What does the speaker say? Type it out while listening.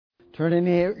Turn in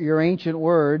your ancient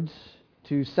words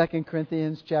to 2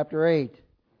 Corinthians chapter 8.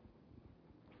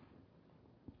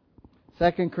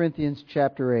 2 Corinthians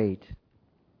chapter 8.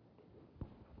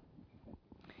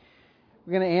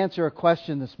 We're going to answer a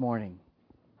question this morning.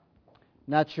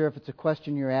 Not sure if it's a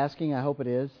question you're asking. I hope it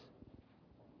is.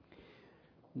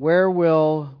 Where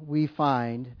will we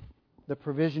find the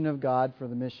provision of God for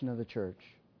the mission of the church?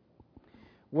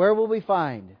 Where will we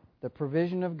find the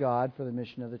provision of God for the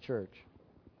mission of the church?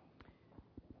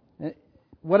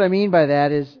 What I mean by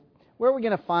that is, where are we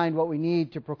going to find what we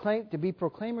need to proclaim, to be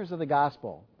proclaimers of the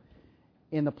gospel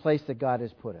in the place that God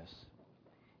has put us?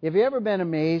 Have you ever been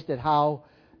amazed at how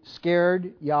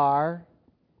scared you are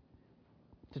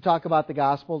to talk about the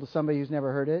gospel to somebody who's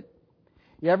never heard it?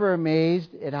 You ever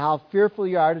amazed at how fearful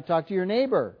you are to talk to your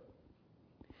neighbor?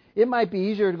 It might be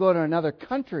easier to go to another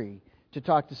country to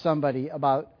talk to somebody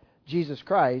about Jesus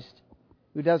Christ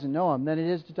who doesn't know Him than it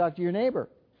is to talk to your neighbor.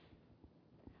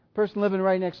 Person living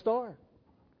right next door,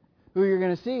 who you're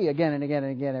going to see again and again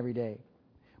and again every day.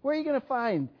 Where are you going to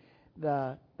find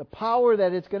the power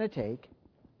that it's going to take,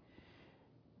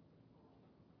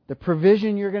 the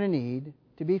provision you're going to need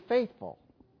to be faithful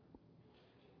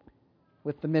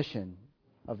with the mission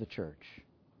of the church?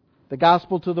 The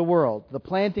gospel to the world, the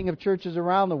planting of churches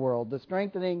around the world, the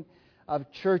strengthening of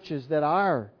churches that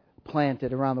are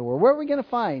planted around the world. Where are we going to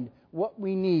find what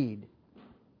we need?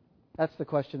 That's the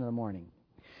question of the morning.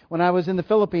 When I was in the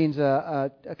Philippines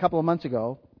a couple of months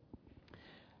ago,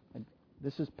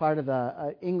 this is part of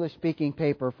the English-speaking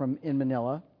paper in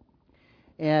Manila,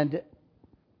 and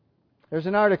there's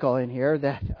an article in here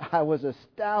that I was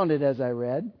astounded as I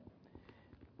read.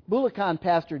 Bulacan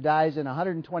pastor dies in a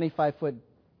 125-foot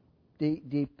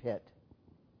deep pit.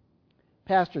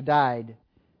 Pastor died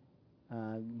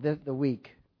the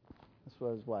week. This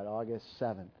was August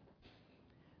 7th.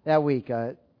 That week,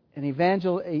 an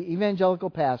evangelical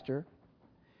pastor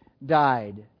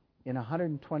died in a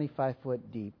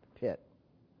 125-foot deep pit.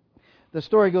 The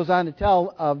story goes on to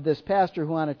tell of this pastor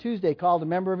who on a Tuesday called a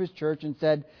member of his church and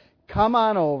said, "Come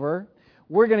on over,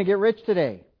 we're going to get rich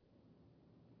today."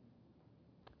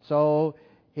 So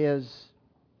his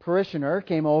parishioner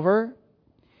came over,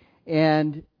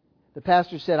 and the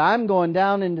pastor said, "I'm going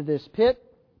down into this pit,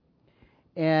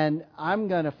 and I'm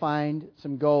going to find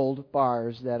some gold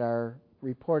bars that are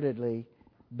reportedly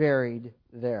buried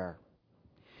there."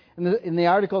 And the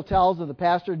article tells of the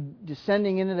pastor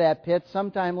descending into that pit,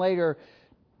 sometime later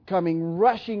coming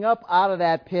rushing up out of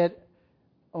that pit,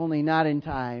 only not in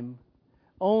time,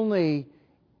 only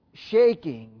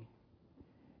shaking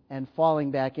and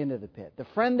falling back into the pit. The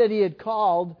friend that he had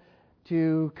called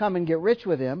to come and get rich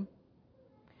with him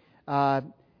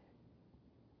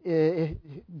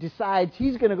decides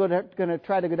he's going to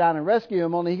try to go down and rescue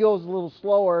him, only he goes a little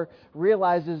slower,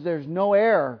 realizes there's no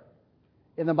air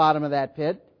in the bottom of that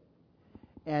pit,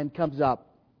 and comes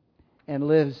up and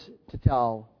lives to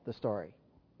tell the story.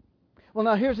 Well,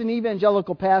 now here's an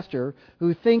evangelical pastor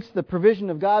who thinks the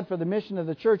provision of God for the mission of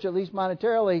the church, at least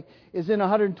monetarily, is in a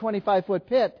 125-foot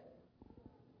pit.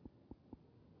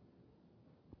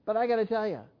 But I got to tell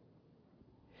you,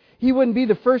 he wouldn't be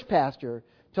the first pastor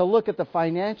to look at the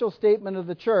financial statement of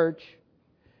the church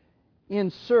in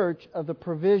search of the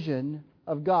provision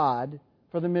of God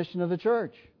for the mission of the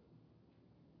church.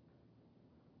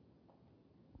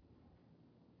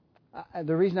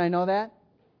 The reason I know that?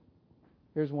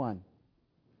 Here's one.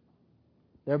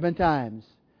 There have been times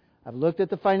I've looked at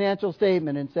the financial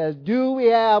statement and says, do we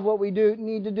have what we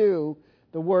need to do,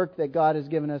 the work that God has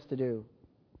given us to do?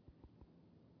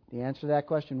 The answer to that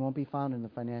question won't be found in the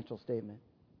financial statement.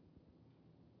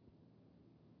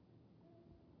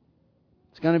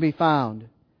 It's going to be found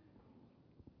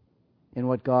in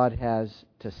what God has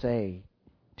to say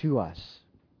to us.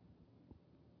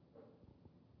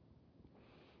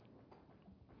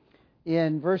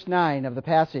 In verse 9 of the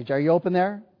passage, are you open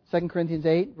there? 2 Corinthians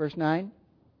 8, verse 9.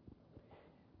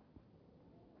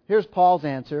 Here's Paul's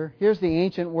answer. Here's the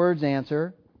ancient words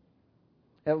answer.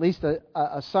 At least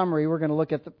a summary. We're going to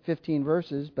look at the 15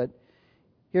 verses, but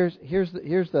here's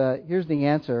the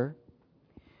answer.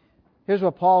 Here's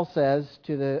what Paul says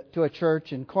to a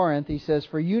church in Corinth. He says,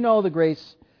 "For you know the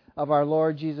grace of our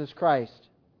Lord Jesus Christ,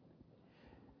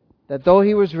 that though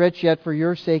He was rich, yet for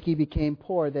your sake He became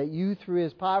poor, that you through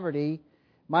His poverty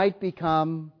might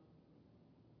become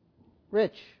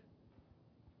rich."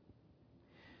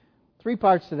 3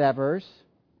 parts to that verse.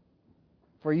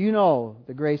 For you know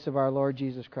the grace of our Lord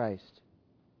Jesus Christ,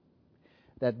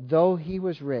 that though He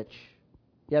was rich,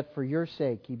 yet for your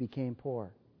sake He became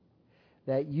poor,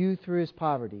 that you through His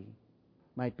poverty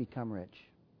might become rich.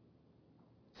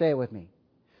 Say it with me.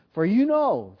 For you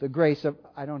know the grace of...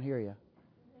 I don't hear you.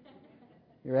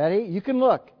 You ready? You can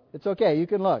look. It's okay. You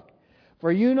can look.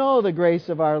 For you know the grace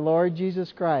of our Lord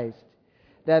Jesus Christ,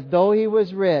 that though He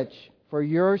was rich, for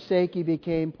your sake He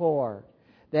became poor,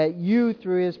 that you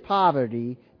through His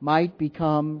poverty might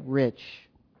become rich.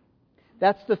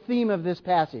 That's the theme of this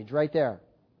passage right there.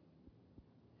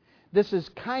 This is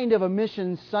kind of a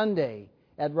Mission Sunday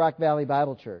at Rock Valley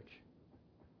Bible Church.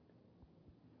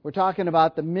 We're talking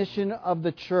about the mission of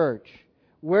the church.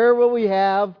 Where will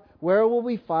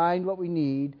we find what we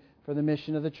need for the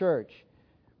mission of the church?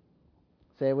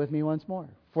 Say it with me once more.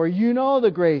 For you know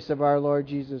the grace of our Lord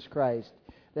Jesus Christ,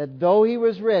 that though He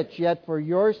was rich, yet for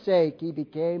your sake He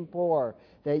became poor,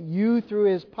 that you through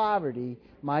His poverty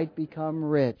might become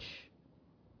rich.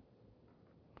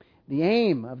 The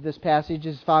aim of this passage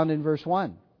is found in verse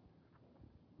 1.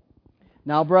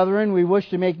 Now, brethren, we wish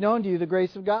to make known to you the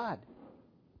grace of God.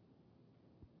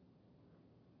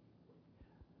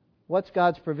 What's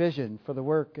God's provision for the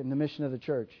work and the mission of the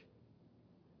church?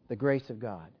 The grace of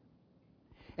God.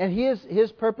 And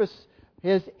His purpose,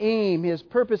 His aim, His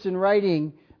purpose in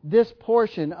writing this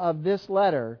portion of this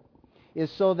letter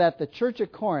is so that the church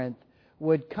of Corinth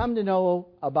would come to know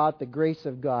about the grace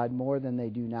of God more than they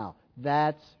do now.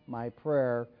 That's my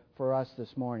prayer for us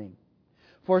this morning.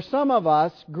 For some of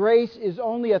us, grace is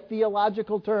only a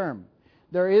theological term.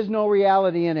 There is no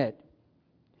reality in it.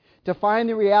 To find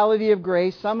the reality of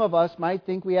grace, some of us might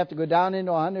think we have to go down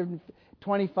into a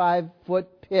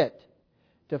 125-foot pit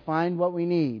to find what we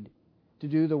need to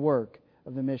do the work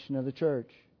of the mission of the church.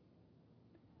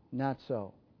 Not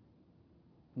so.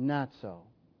 Not so.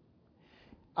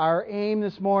 Our aim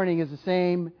this morning is the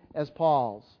same as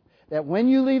Paul's. That when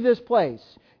you leave this place,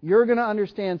 you're going to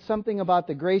understand something about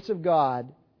the grace of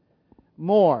God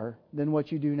more than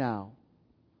what you do now.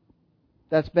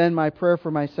 That's been my prayer for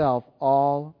myself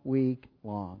all week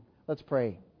long. Let's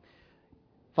pray.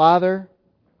 Father,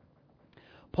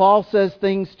 Paul says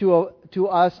things to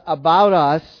us about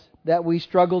us that we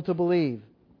struggle to believe.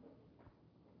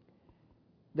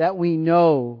 That we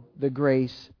know the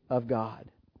grace of God.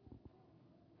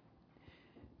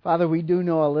 Father, we do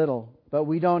know a little, but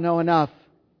we don't know enough.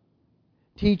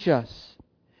 Teach us.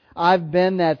 I've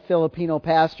been that Filipino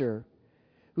pastor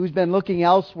who's been looking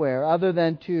elsewhere other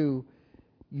than to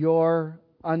your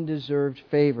undeserved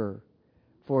favor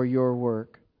for your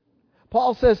work.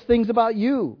 Paul says things about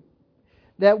you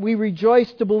that we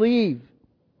rejoice to believe.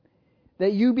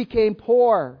 That you became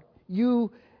poor.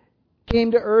 You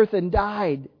came to earth and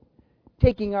died,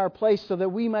 taking our place so that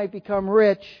we might become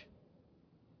rich.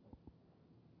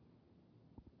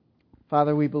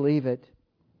 Father, we believe it.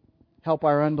 Help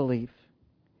our unbelief.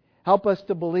 Help us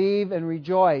to believe and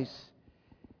rejoice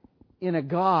in a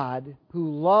God who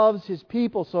loves His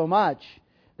people so much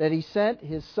that He sent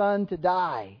His Son to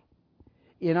die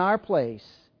in our place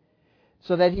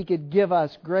so that He could give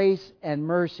us grace and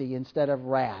mercy instead of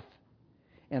wrath.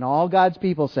 And all God's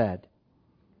people said,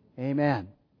 Amen.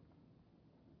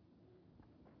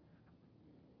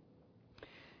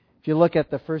 If you look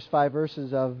at the first 5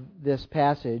 verses of this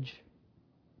passage,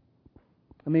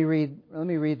 let me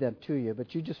read them to you,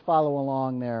 but you just follow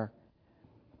along there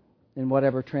in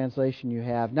whatever translation you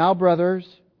have. Now, brothers,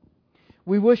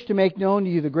 we wish to make known to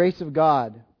you the grace of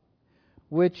God,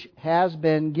 which has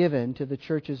been given to the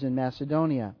churches in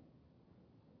Macedonia,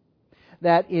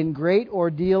 that in great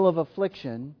ordeal of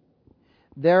affliction,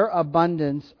 their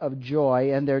abundance of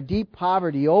joy and their deep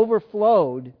poverty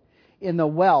overflowed in the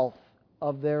wealth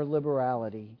of their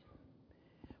liberality.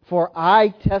 For I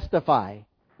testify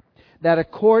that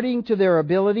according to their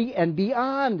ability and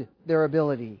beyond their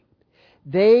ability,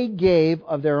 they gave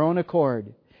of their own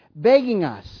accord, begging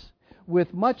us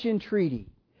with much entreaty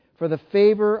for the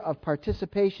favor of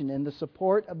participation in the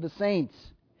support of the saints.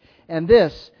 And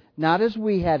this, not as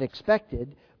we had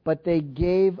expected, but they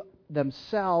gave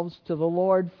themselves to the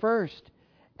Lord first,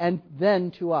 and then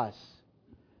to us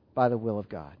by the will of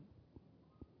God.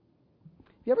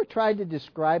 You ever tried to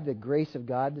describe the grace of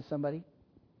God to somebody?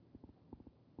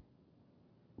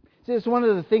 See, it's one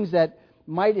of the things that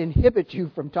might inhibit you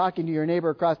from talking to your neighbor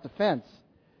across the fence.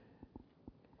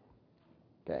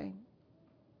 Okay?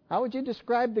 How would you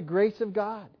describe the grace of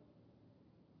God?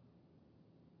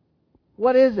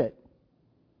 What is it?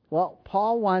 Well,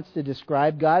 Paul wants to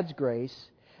describe God's grace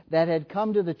that had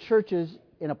come to the churches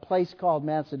in a place called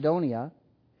Macedonia,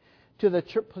 to the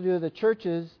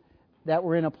churches that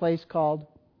were in a place called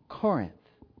Corinth.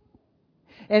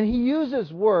 And he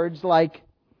uses words like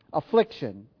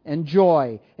affliction and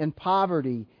joy and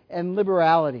poverty and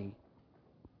liberality.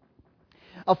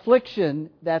 Affliction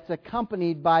that's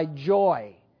accompanied by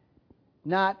joy,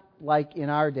 not like in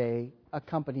our day,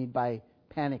 accompanied by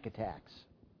panic attacks.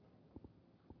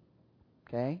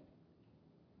 Okay?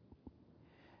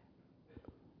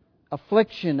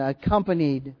 Affliction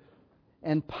accompanied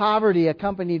and poverty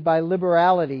accompanied by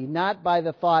liberality, not by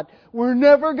the thought, we're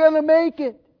never going to make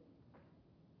it.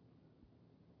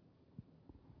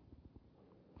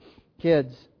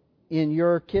 Kids, in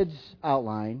your kids'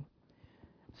 outline,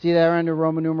 see there under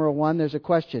Roman numeral 1, there's a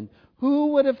question.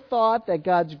 Who would have thought that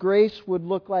God's grace would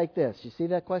look like this? You see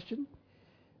that question?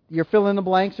 Your fill in the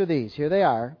blanks are these. Here they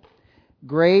are.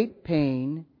 Great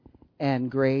pain and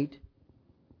great,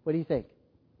 what do you think?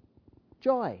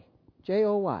 Joy.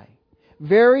 Joy.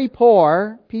 Very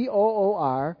poor,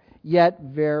 Poor, yet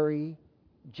very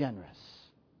generous.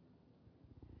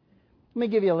 Let me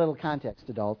give you a little context,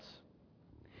 adults.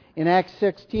 In Acts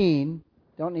 16,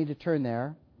 don't need to turn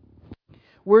there,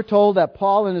 we're told that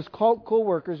Paul and his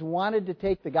co-workers wanted to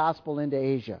take the gospel into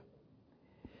Asia.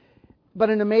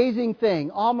 But an amazing thing,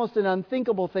 almost an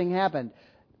unthinkable thing happened.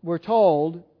 We're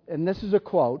told, and this is a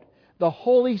quote, the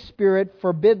Holy Spirit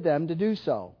forbid them to do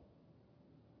so.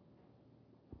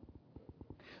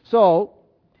 So,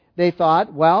 they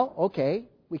thought, well, okay,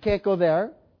 we can't go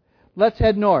there. Let's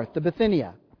head north to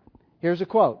Bithynia. Here's a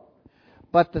quote.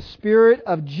 But the Spirit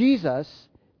of Jesus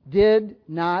did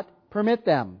not permit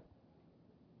them.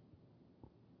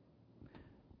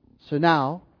 So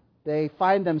now, they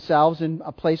find themselves in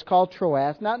a place called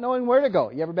Troas, not knowing where to go.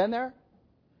 You ever been there?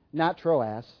 Not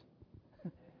Troas.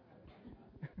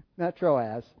 Not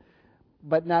Troas.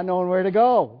 But not knowing where to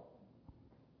go.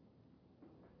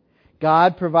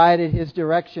 God provided His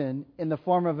direction in the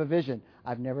form of a vision.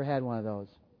 I've never had one of those.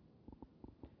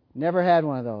 Never had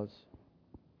one of those.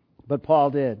 But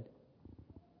Paul did.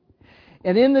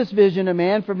 And in this vision, a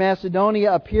man from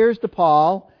Macedonia appears to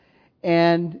Paul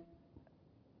and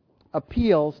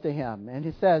appeals to him. And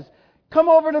he says, come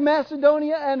over to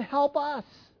Macedonia and help us.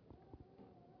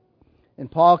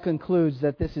 And Paul concludes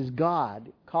that this is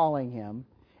God calling him,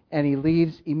 and he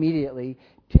leaves immediately,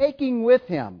 taking with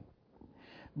him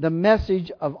the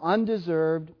message of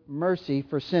undeserved mercy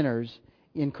for sinners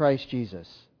in Christ Jesus.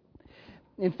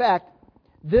 In fact,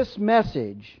 this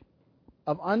message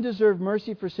of undeserved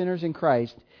mercy for sinners in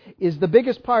Christ is the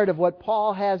biggest part of what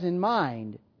Paul has in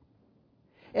mind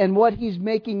and what he's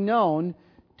making known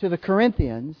to the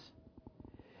Corinthians,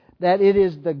 that it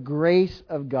is the grace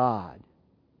of God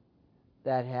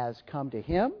that has come to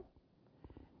him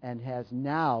and has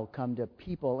now come to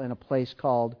people in a place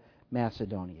called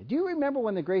Macedonia. Do you remember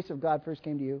when the grace of God first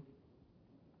came to you?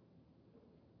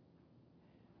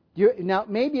 Now,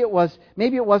 maybe it wasn't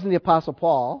the Apostle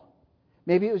Paul.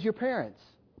 Maybe it was your parents.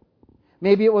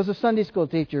 Maybe it was a Sunday school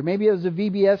teacher. Maybe it was a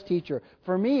VBS teacher.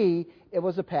 For me, it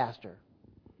was a pastor.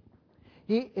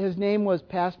 His name was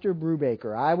Pastor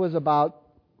Brubaker. I was about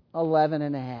 11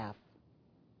 and a half.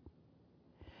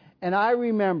 And I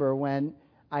remember when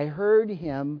I heard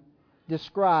him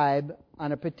describe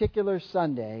on a particular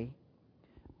Sunday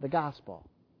the gospel.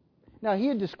 Now, he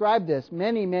had described this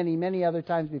many, many, many other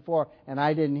times before, and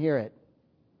I didn't hear it.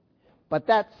 But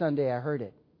that Sunday I heard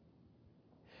it.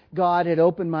 God had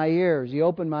opened my ears, He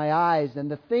opened my eyes, and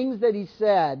the things that He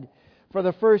said for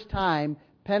the first time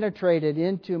penetrated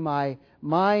into my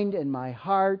mind and my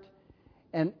heart,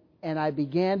 and I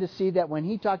began to see that when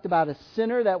He talked about a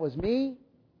sinner, that was me.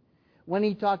 When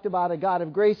He talked about a God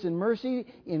of grace and mercy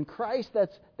in Christ,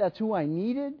 that's who I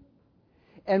needed.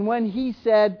 And when He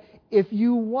said, if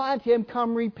you want Him,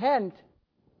 come repent.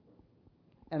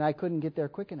 And I couldn't get there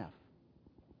quick enough.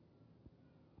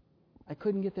 I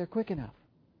couldn't get there quick enough.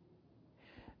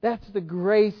 That's the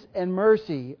grace and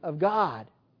mercy of God,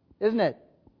 isn't it?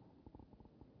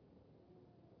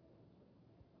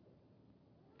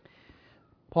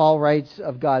 Paul writes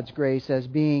of God's grace as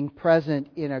being present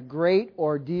in a great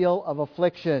ordeal of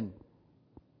affliction.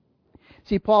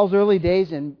 See, Paul's early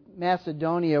days in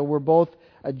Macedonia were both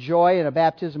a joy and a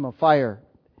baptism of fire.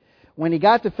 When he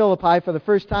got to Philippi for the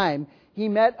first time, he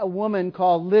met a woman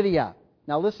called Lydia.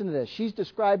 Now listen to this. She's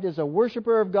described as a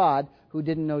worshiper of God who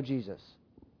didn't know Jesus.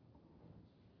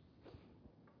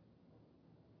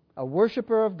 A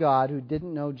worshiper of God who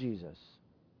didn't know Jesus.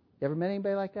 You ever met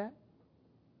anybody like that?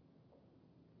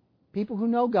 People who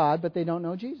know God, but they don't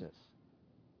know Jesus.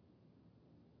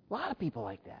 A lot of people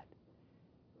like that.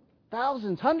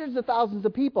 Thousands, hundreds of thousands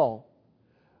of people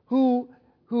who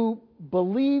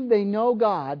believe they know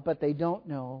God, but they don't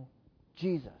know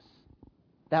Jesus.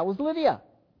 That was Lydia.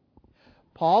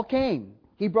 Paul came.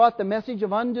 He brought the message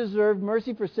of undeserved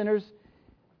mercy for sinners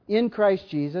in Christ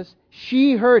Jesus.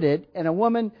 She heard it, and a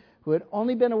woman who had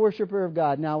only been a worshiper of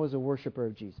God now was a worshiper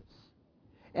of Jesus.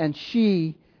 And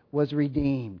she was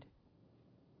redeemed.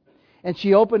 And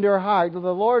she opened her heart. The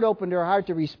Lord opened her heart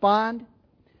to respond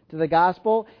to the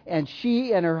gospel. And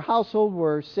she and her household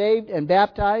were saved and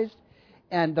baptized.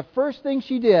 And the first thing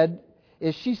she did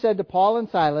is she said to Paul and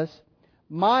Silas,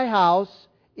 "My house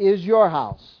is your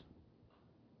house.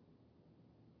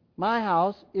 My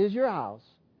house is your house.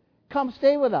 Come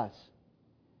stay with us.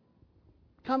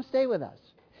 Come stay with us."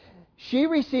 She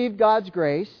received God's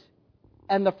grace.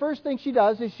 And the first thing she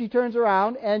does is she turns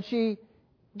around and she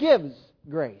gives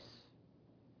grace.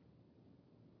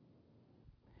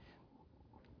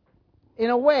 In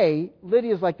a way,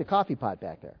 Lydia's like the coffee pot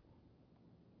back there.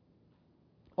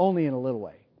 Only in a little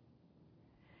way.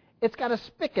 It's got a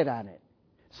spigot on it.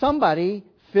 Somebody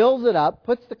fills it up,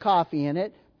 puts the coffee in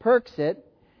it, perks it,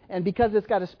 and because it's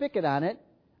got a spigot on it,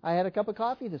 I had a cup of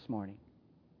coffee this morning.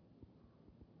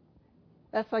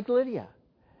 That's like Lydia.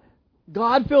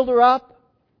 God filled her up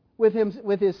with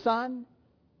His Son.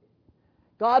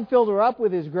 God filled her up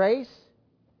with His grace.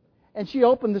 And she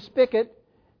opened the spigot,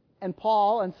 and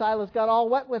Paul and Silas got all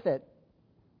wet with it.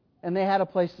 And they had a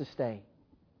place to stay.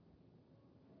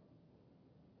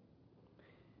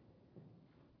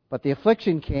 But the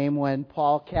affliction came when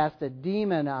Paul cast a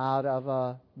demon out of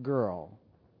a girl,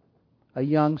 a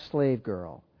young slave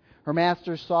girl. Her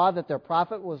masters saw that their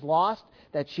profit was lost,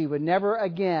 that she would never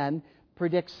again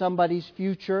predict somebody's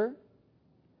future,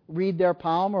 read their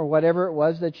palm, or whatever it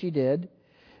was that she did.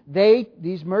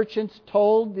 These merchants,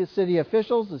 told the city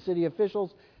officials. The city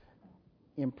officials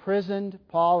imprisoned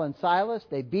Paul and Silas.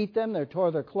 They beat them. They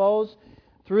tore their clothes,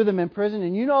 threw them in prison.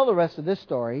 And you know the rest of this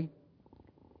story.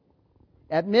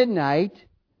 At midnight,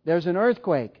 there's an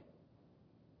earthquake.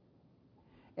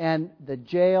 And the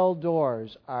jail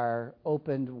doors are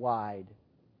opened wide.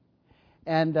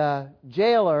 And the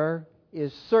jailer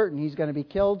is certain he's going to be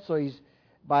killed, so he's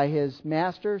by his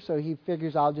master, so he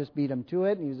figures, I'll just beat him to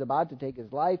it, and he's about to take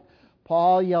his life.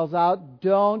 Paul yells out,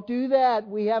 "Don't do that.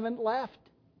 We haven't left.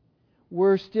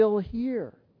 We're still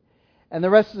here." And the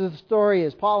rest of the story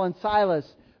is Paul and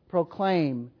Silas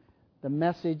proclaim the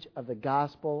message of the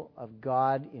gospel of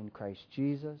God in Christ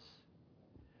Jesus,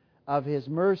 of His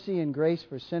mercy and grace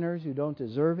for sinners who don't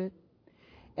deserve it.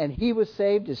 And he was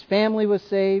saved, his family was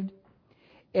saved,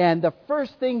 and the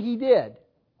first thing he did,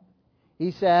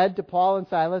 he said to Paul and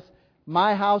Silas,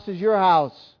 "My house is your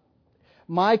house.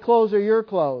 My clothes are your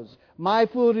clothes. My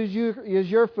food is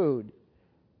your food.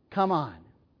 Come on."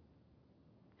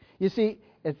 You see,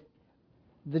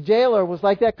 the jailer was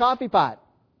like that coffee pot.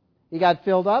 He got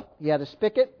filled up, he had a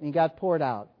spigot, and he got poured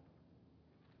out.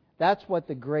 That's what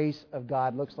the grace of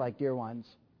God looks like, dear ones.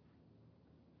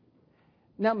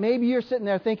 Now, maybe you're sitting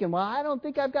there thinking, "Well, I don't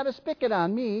think I've got a spigot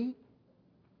on me."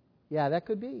 Yeah, that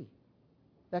could be.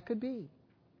 That could be.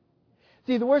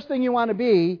 See, the worst thing you want to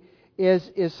be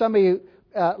is somebody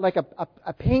like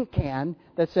a paint can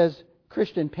that says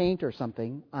Christian Paint or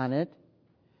something on it,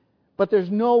 but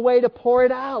there's no way to pour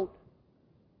it out.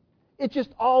 It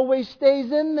just always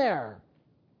stays in there.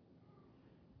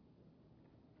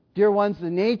 Dear ones, the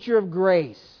nature of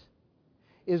grace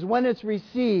is when it's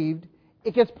received,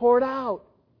 it gets poured out.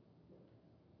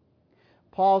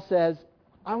 Paul says,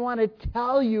 I want to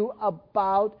tell you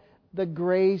about the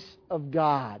grace of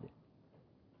God.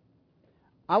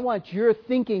 I want your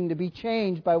thinking to be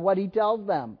changed by what he tells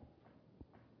them.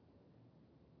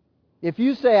 If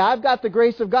you say, "I've got the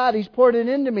grace of God, He's poured it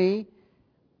into me,"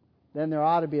 then there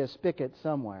ought to be a spigot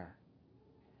somewhere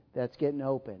that's getting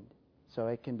opened so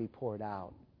it can be poured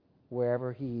out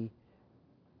wherever He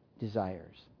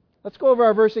desires. Let's go over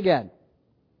our verse again.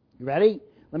 You ready?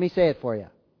 Let me say it for you.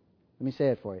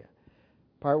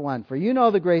 Part 1. "For you know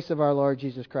the grace of our Lord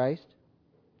Jesus Christ,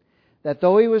 that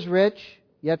though He was rich,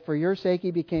 yet for your sake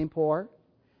He became poor,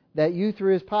 that you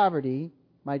through His poverty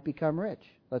might become rich."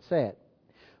 Let's say it.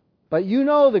 "But you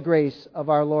know the grace of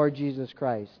our Lord Jesus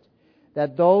Christ,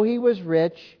 that though He was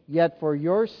rich, yet for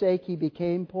your sake He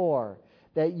became poor,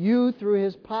 that you through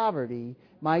His poverty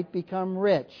might become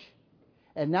rich."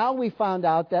 And now we found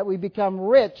out that we become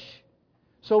rich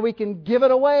so we can give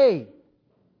it away.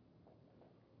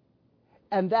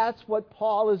 And that's what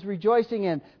Paul is rejoicing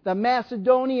in. The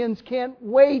Macedonians can't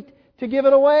wait to give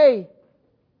it away.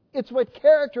 It's what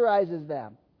characterizes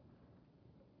them.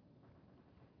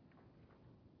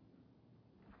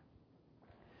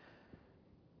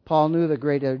 Paul knew the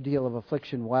great deal of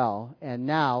affliction well, and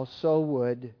now so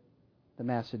would the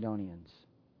Macedonians.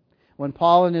 When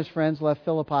Paul and his friends left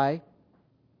Philippi,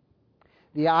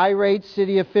 the irate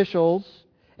city officials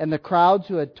and the crowds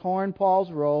who had torn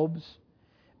Paul's robes,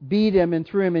 beat him, and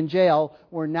threw him in jail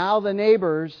were now the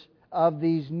neighbors of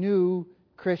these new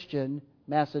Christian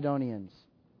Macedonians.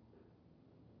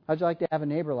 How'd you like to have a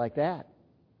neighbor like that?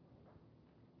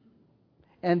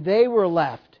 And they were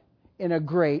left in a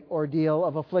great ordeal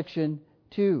of affliction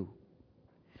too.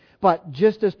 But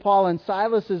just as Paul and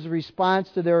Silas's response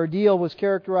to their ordeal was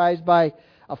characterized by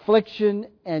affliction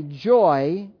and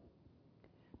joy,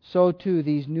 so too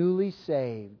these newly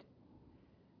saved,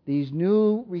 these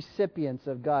new recipients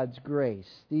of God's grace,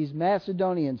 these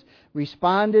Macedonians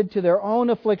responded to their own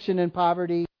affliction and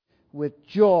poverty with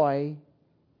joy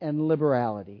and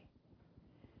liberality.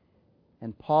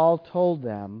 And when Paul told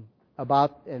them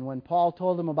about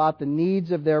the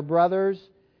needs of their brothers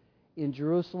in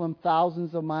Jerusalem,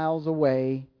 thousands of miles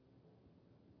away,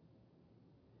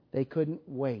 they couldn't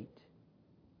wait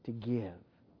to give,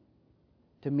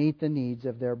 to meet the needs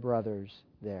of their brothers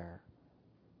there.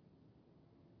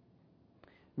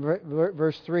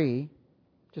 Verse 3,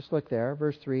 just look there,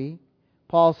 verse 3.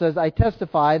 Paul says, I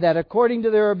testify that according to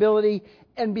their ability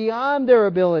and beyond their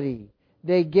ability,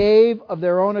 they gave of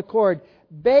their own accord,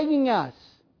 begging us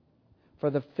for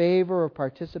the favor of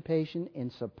participation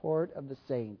in support of the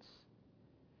saints.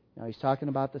 Now he's talking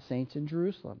about the saints in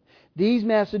Jerusalem. These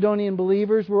Macedonian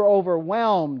believers were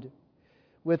overwhelmed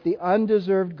with the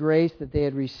undeserved grace that they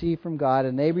had received from God,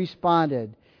 and they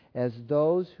responded as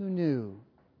those who knew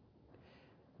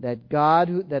that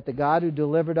the God who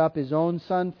delivered up His own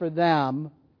Son for them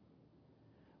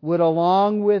would,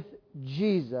 along with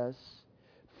Jesus,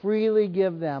 freely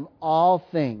give them all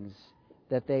things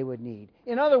that they would need.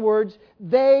 In other words,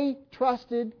 they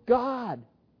trusted God.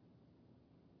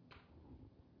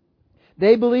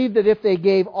 They believed that if they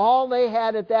gave all they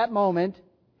had at that moment,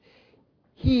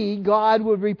 God,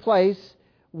 would replace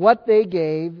what they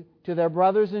gave to their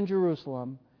brothers in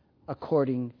Jerusalem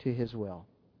according to His will.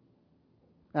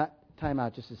 Now, time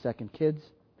out just a second, kids.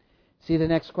 See the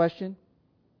next question?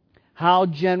 How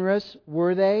generous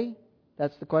were they?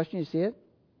 That's the question. You see it?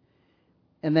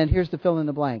 And then here's the fill in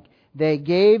the blank. They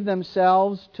gave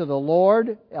themselves to the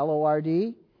Lord, Lord,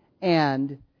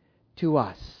 and to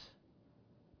us.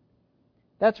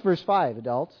 That's verse 5,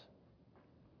 adults.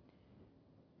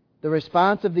 The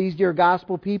response of these dear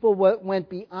gospel people went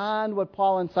beyond what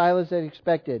Paul and Silas had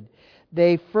expected.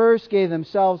 They first gave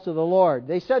themselves to the Lord.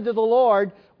 They said to the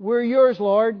Lord, we're yours,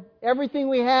 Lord. Everything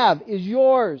we have is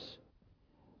yours.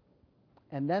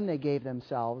 And then they gave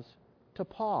themselves to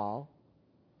Paul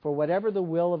for whatever the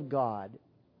will of God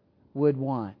would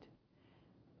want.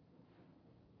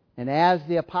 And as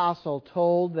the apostle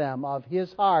told them of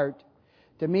his heart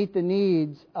to meet the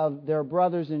needs of their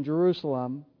brothers in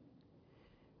Jerusalem,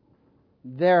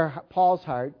 Paul's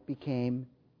heart became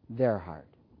their heart.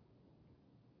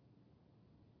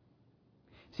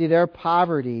 See, their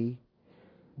poverty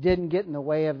didn't get in the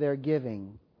way of their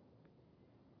giving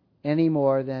any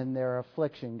more than their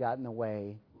affliction got in the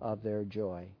way of their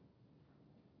joy.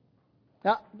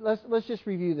 Now, let's just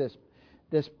review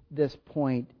this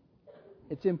point.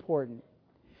 It's important.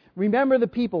 Remember the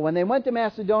people. When they went to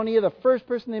Macedonia, the first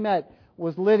person they met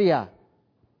was Lydia.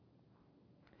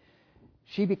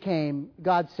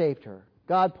 God saved her.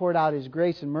 God poured out His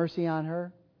grace and mercy on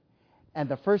her. And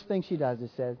the first thing she does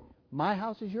is says, my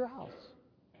house is your house.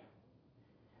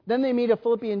 Then they meet a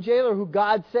Philippian jailer who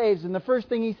God saves. And the first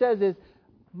thing he says is,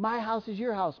 my house is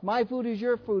your house. My food is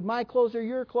your food. My clothes are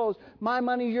your clothes. My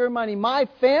money is your money. My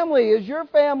family is your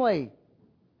family.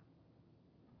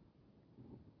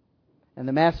 And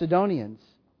the Macedonians,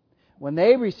 when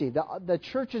they receive, the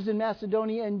churches in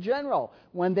Macedonia in general,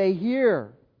 when they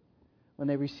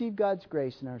receive God's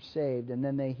grace and are saved, and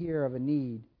then they hear of a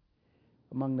need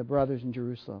among the brothers in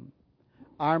Jerusalem,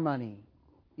 our money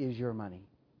is your money.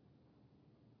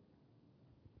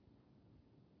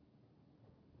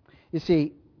 You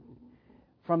see,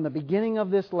 from the beginning of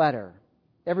this letter,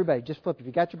 everybody, just flip. If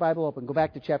you got your Bible open, go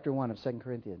back to chapter 1 of 2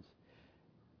 Corinthians.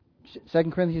 2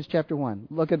 Corinthians chapter 1.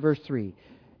 Look at verse 3.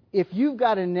 If you've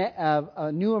got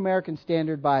a New American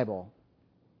Standard Bible,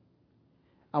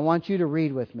 I want you to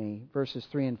read with me verses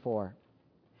 3 and 4.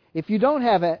 If you don't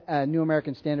have a New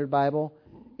American Standard Bible,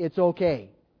 it's okay.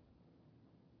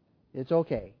 It's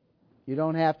okay. You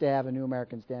don't have to have a New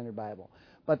American Standard Bible.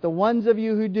 But the ones of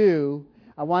you who do,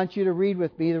 I want you to read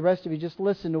with me. The rest of you just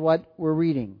listen to what we're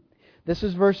reading. This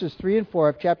is verses 3 and 4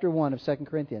 of chapter 1 of 2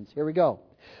 Corinthians. Here we go.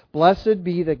 Blessed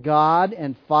be the God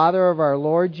and Father of our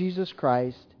Lord Jesus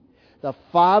Christ, the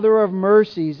Father of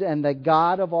mercies and the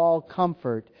God of all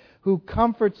comfort, who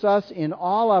comforts us in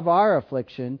all of our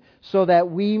affliction, so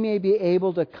that we may be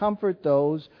able to comfort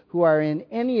those who are in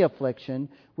any affliction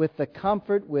with the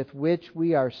comfort with which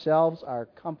we ourselves are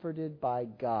comforted by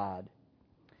God.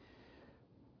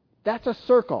 That's a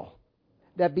circle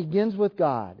that begins with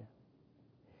God.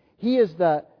 He is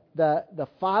the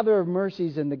Father of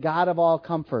mercies and the God of all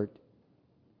comfort.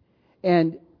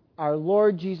 And our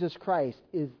Lord Jesus Christ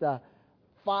is the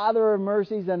Father of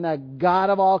mercies and the God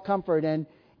of all comfort.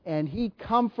 And He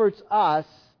comforts us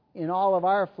in all of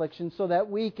our afflictions so that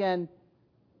we can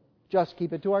just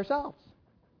keep it to ourselves.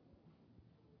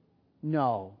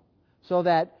 No. So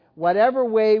that whatever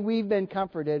way we've been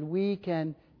comforted, we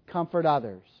can comfort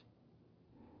others.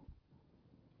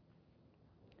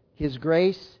 His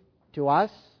grace to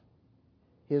us,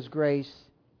 His grace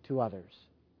to others.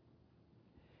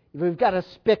 We've got a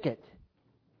spigot.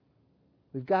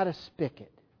 We've got a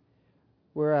spigot.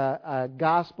 We're a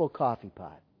gospel coffee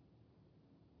pot.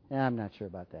 I'm not sure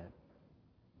about that.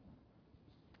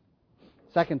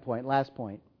 Second point, last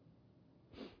point.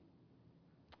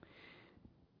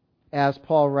 As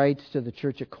Paul writes to the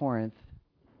church at Corinth,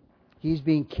 he's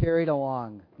being carried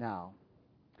along now.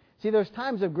 See, there's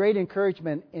times of great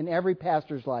encouragement in every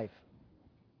pastor's life.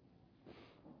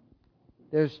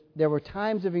 There were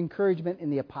times of encouragement in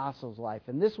the apostles' life,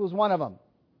 and this was one of them.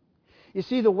 You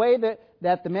see, the way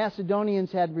that the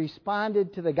Macedonians had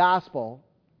responded to the gospel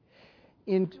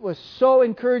was so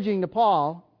encouraging to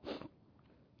Paul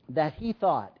that he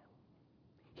thought,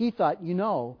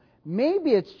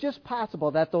 maybe it's just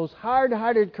possible that those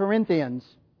hard-hearted Corinthians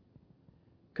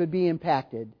could be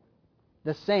impacted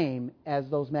the same as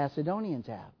those Macedonians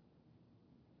have.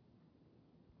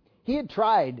 He had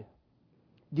tried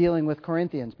dealing with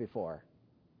Corinthians before.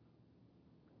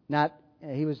 That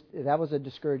was a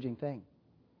discouraging thing.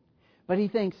 But he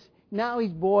thinks, now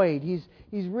he's buoyed.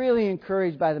 He's really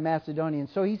encouraged by the Macedonians.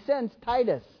 So he sends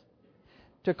Titus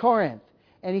to Corinth.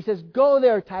 And he says, go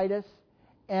there, Titus,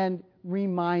 and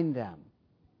remind them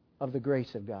of the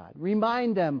grace of God.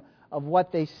 Remind them of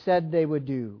what they said they would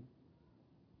do.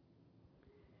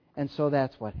 And so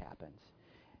that's what happens.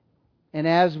 And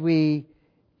as we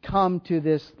come to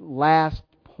this last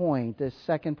point, this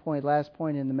second point, last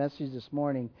point in the message this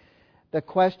morning, the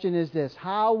question is this: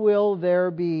 how will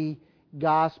there be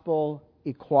gospel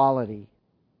equality?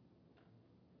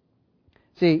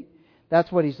 See,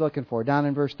 that's what he's looking for. Down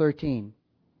in verse 13.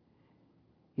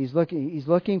 He's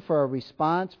looking for a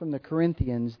response from the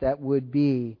Corinthians that would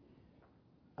be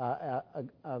a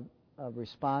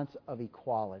response of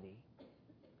equality.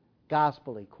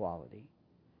 Gospel equality.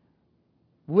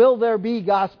 Will there be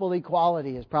gospel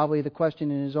equality is probably the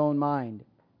question in his own mind.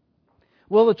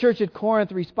 Will the church at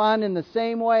Corinth respond in the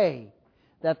same way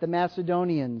that the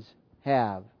Macedonians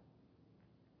have?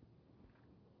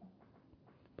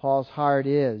 Paul's heart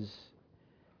is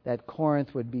that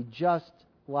Corinth would be just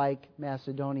like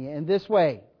Macedonia in this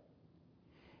way: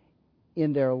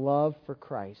 in their love for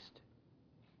Christ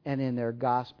and in their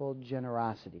gospel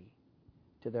generosity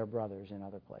to their brothers in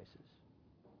other places.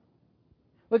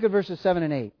 Look at verses 7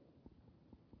 and 8.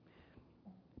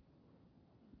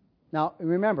 Now,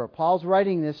 remember, Paul's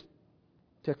writing this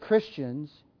to Christians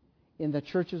in the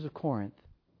churches of Corinth.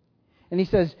 And he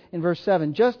says in verse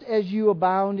 7, just as you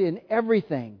abound in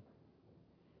everything,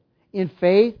 in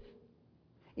faith,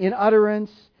 in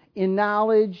utterance, in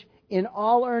knowledge, in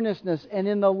all earnestness, and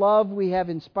in the love we have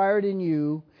inspired in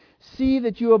you, see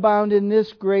that you abound in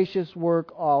this gracious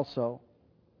work also.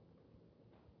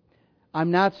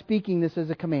 I'm not speaking this as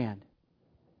a command,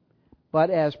 but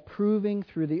as proving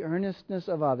through the earnestness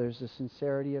of others the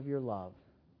sincerity of your love.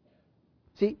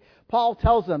 See, Paul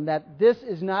tells them that this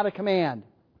is not a command.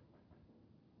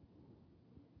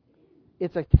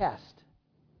 It's a test.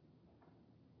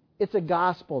 It's a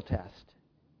gospel test.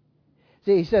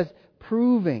 See, he says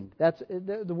proving. That's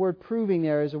the word proving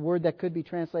there is a word that could be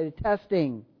translated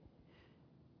testing.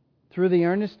 Through the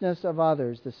earnestness of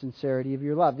others, the sincerity of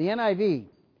your love. The NIV.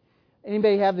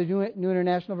 Anybody have the New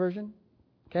International Version?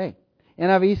 Okay.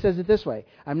 NIV says it this way: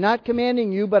 I'm not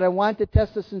commanding you, but I want to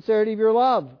test the sincerity of your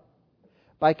love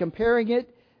by comparing it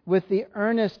with the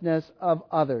earnestness of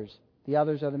others. The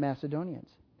others are the Macedonians.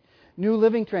 New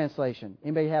Living Translation.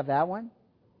 Anybody have that one?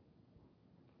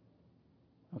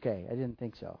 Okay, I didn't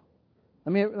think so.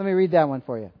 Let me read that one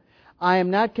for you. I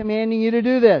am not commanding you to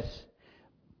do this,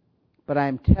 but I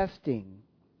am testing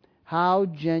how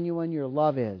genuine your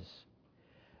love is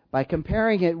by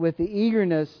comparing it with the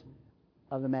eagerness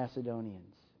of the Macedonians.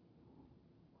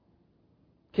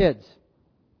 Kids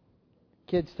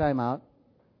time out.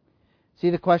 See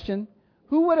the question?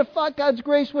 Who would have thought God's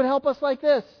grace would help us like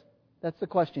this? That's the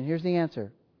question. Here's the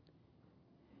answer.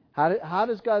 How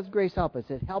does God's grace help us?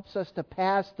 It helps us to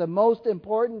pass the most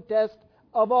important test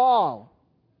of all.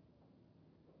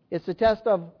 It's the test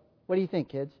of, what do you think,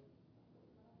 kids?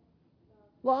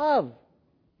 Love.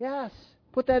 Yes.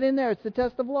 Put that in there. It's the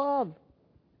test of love.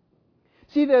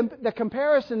 See, the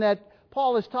comparison that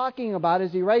Paul is talking about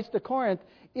as he writes to Corinth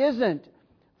isn't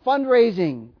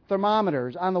fundraising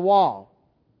thermometers on the wall.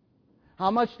 How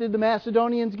much did the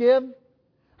Macedonians give?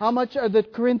 How much are the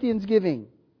Corinthians giving?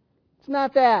 It's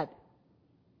not that.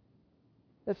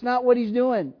 That's not what he's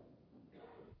doing.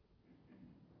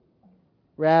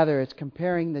 Rather, it's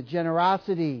comparing the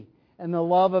generosity and the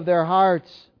love of their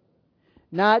hearts,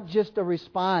 not just a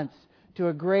response to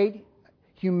a great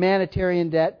humanitarian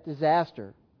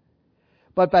disaster,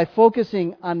 but by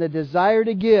focusing on the desire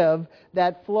to give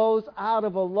that flows out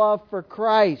of a love for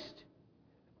Christ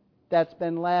that's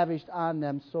been lavished on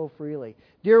them so freely.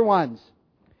 Dear ones,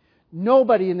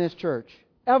 nobody in this church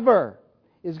ever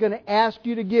is going to ask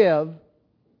you to give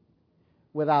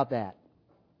without that.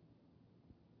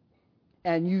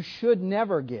 And you should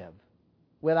never give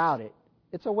without it.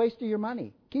 It's a waste of your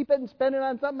money. Keep it and spend it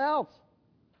on something else.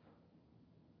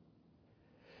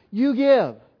 You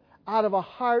give out of a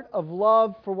heart of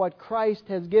love for what Christ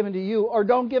has given to you, or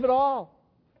don't give it all.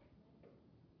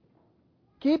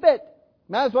 Keep it.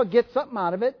 Might as well get something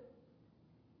out of it,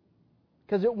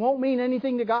 because it won't mean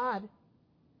anything to God.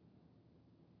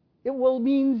 It will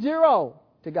mean zero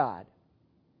to God.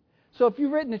 So if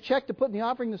you've written a check to put in the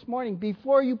offering this morning,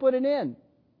 before you put it in,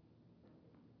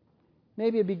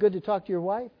 maybe it'd be good to talk to your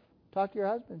wife, talk to your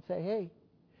husband, say, hey,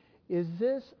 is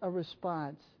this a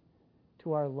response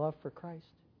to our love for Christ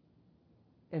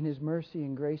and His mercy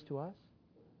and grace to us?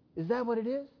 Is that what it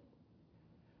is?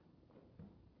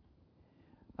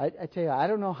 I tell you, I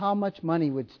don't know how much money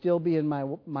would still be in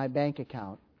my bank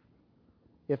account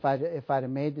if I'd have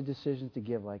made the decisions to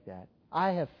give like that.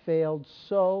 I have failed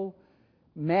so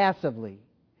massively,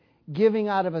 giving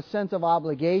out of a sense of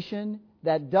obligation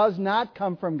that does not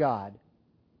come from God.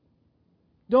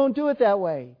 Don't do it that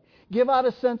way. Give out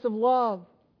a sense of love.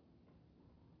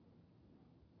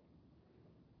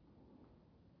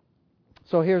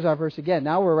 So here's our verse again.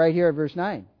 Now we're right here at verse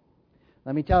 9.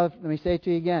 Let me say it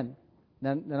to you again.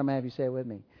 Then I'm going to have you say it with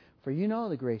me. For you know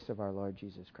the grace of our Lord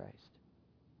Jesus Christ.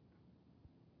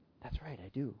 That's right, I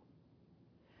do.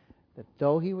 That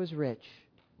though He was rich,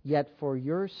 yet for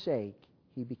your sake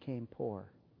He became poor.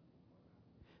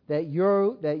 That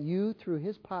you through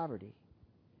His poverty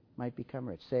might become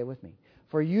rich. Say it with me.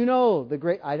 For you know the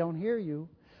great... I don't hear you.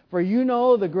 For you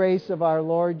know the grace of our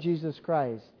Lord Jesus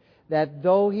Christ, that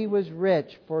though He was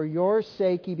rich, for your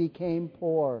sake He became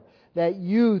poor, that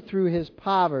you through His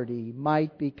poverty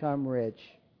might become rich.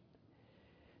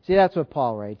 See, that's what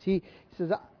Paul writes. He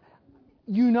says,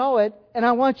 you know it, and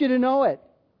I want you to know it.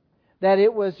 That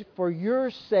it was for your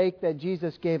sake that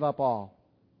Jesus gave up all.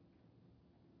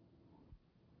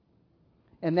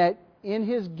 And that in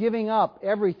His giving up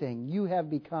everything, you have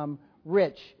become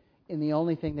rich in the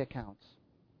only thing that counts.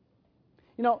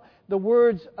 You know, the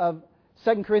words of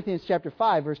 2 Corinthians chapter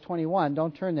 5, verse 21,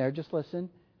 don't turn there, just listen,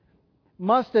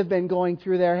 must have been going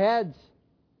through their heads.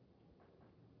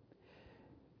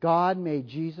 God made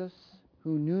Jesus,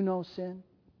 who knew no sin,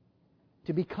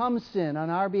 to become sin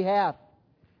on our behalf,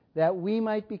 that we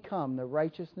might become the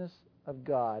righteousness of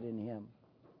God in Him.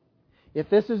 If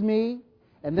this is me,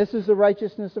 and this is the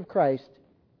righteousness of Christ,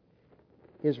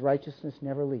 His righteousness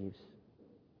never leaves.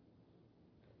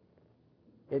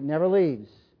 It never leaves.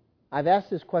 I've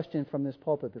asked this question from this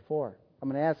pulpit before. I'm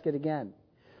going to ask it again.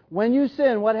 When you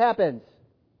sin, what happens?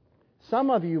 Some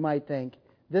of you might think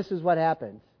this is what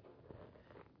happens.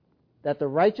 That the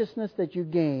righteousness that you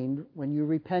gained when you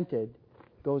repented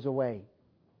goes away.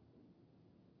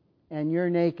 And you're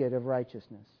naked of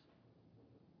righteousness.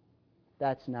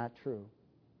 That's not true.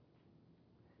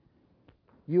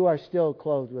 You are still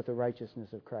clothed with the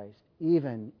righteousness of Christ,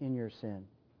 even in your sin.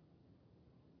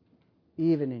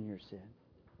 Even in your sin.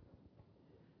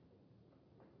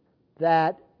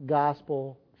 That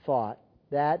gospel thought,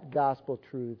 that gospel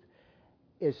truth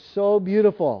is so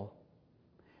beautiful.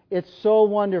 It's so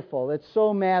wonderful. It's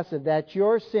so massive that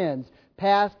your sins,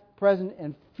 past, present,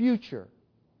 and future,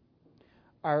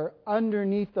 are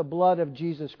underneath the blood of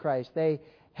Jesus Christ. They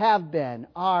have been,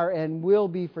 are, and will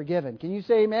be forgiven. Can you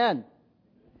say amen?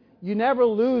 You never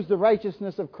lose the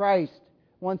righteousness of Christ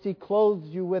once He clothes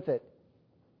you with it.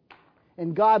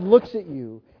 And God looks at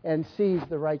you and sees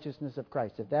the righteousness of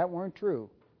Christ. If that weren't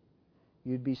true,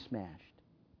 you'd be smashed.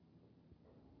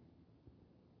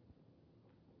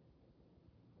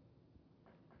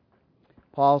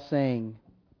 Paul's saying,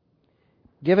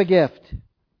 give a gift.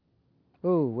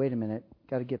 Oh, wait a minute.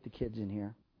 Got to get the kids in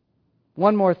here.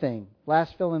 One more thing.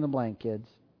 Last fill in the blank, kids.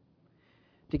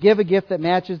 To give a gift that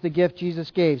matches the gift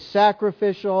Jesus gave.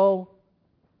 Sacrificial,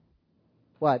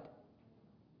 what?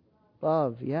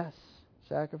 Love, yes.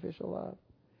 Sacrificial love.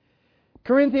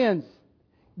 Corinthians,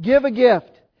 give a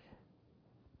gift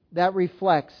that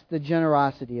reflects the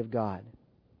generosity of God.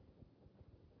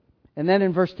 And then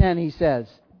in verse 10 he says,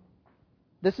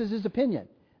 This is his opinion.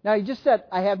 Now he just said,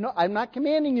 I'm not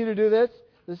commanding you to do this.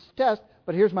 This is a test,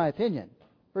 but here's my opinion.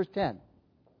 Verse 10.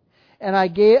 And I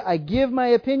give my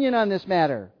opinion on this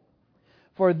matter,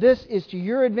 for this is to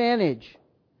your advantage,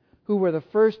 who were the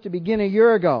first to begin a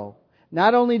year ago,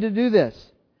 not only to do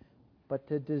this, but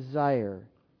to desire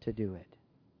to do it.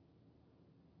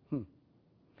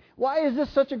 Why is this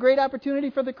such a great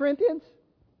opportunity for the Corinthians?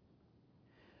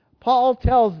 Paul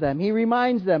tells them, he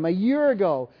reminds them, a year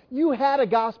ago, you had a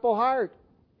gospel heart.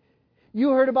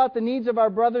 You heard about the needs of our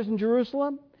brothers in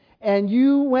Jerusalem, and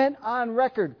you went on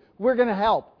record. We're going to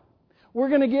help. We're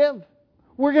going to give.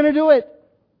 We're going to do it.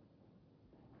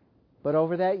 But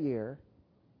over that year,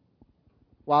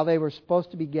 while they were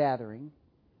supposed to be gathering,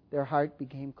 their heart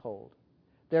became cold.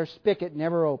 Their spigot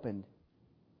never opened.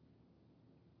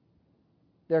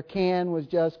 Their can was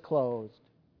just closed.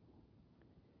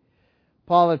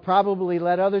 Paul had probably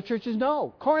let other churches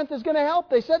know, Corinth is going to help.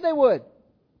 They said they would.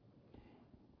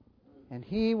 And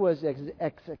he was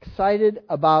as excited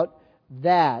about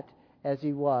that as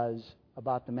he was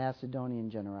about the Macedonian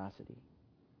generosity.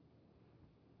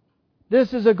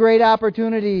 This is a great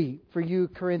opportunity for you,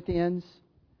 Corinthians,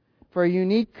 for a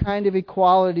unique kind of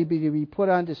equality to be put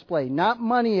on display. Not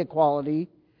money equality,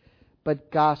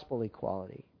 but gospel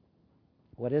equality.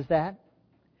 What is that?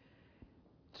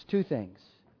 It's two things.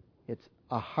 It's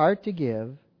a heart to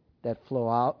give that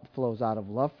flows out of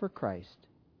love for Christ,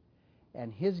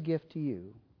 and His gift to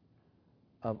you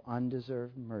of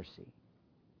undeserved mercy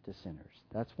to sinners.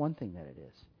 That's one thing that it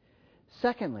is.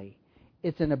 Secondly,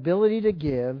 it's an ability to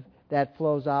give that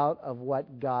flows out of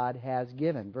what God has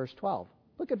given. Verse 12.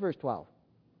 Look at verse 12.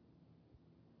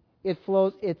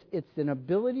 It's an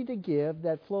ability to give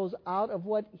that flows out of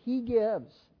what He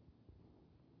gives.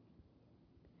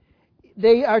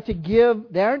 They aren't to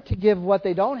give what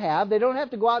they don't have. They don't have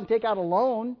to go out and take out a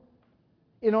loan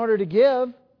in order to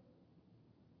give.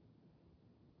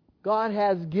 God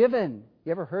has given.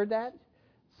 You ever heard that?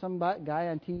 Some guy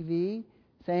on TV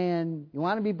saying, you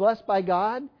want to be blessed by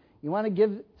God? You want to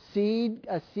give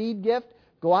a seed gift?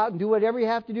 Go out and do whatever you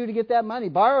have to do to get that money.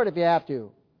 Borrow it if you have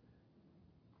to.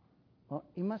 Well,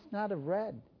 he must not have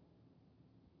read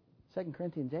 2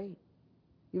 Corinthians 8.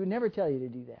 He would never tell you to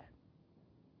do that.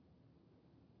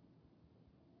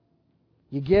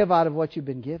 You give out of what you've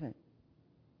been given.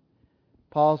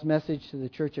 Paul's message to the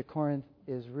church at Corinth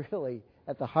is really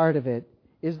at the heart of it,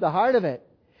 is the heart of it.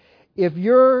 If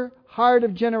your heart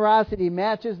of generosity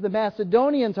matches the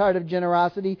Macedonians' heart of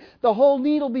generosity, the whole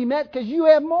need will be met because you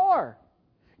have more.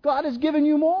 God has given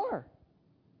you more.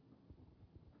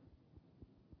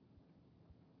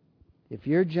 If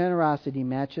your generosity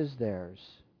matches theirs,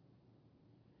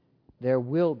 there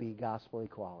will be gospel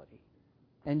equality.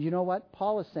 And you know what?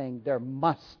 Paul is saying there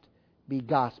must be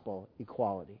gospel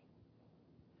equality.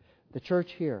 The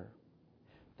church here,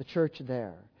 the church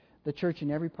there, the church in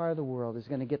every part of the world is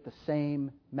going to get the same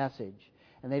message.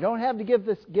 And they don't have to give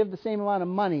the same amount of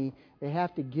money. They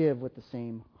have to give with the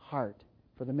same heart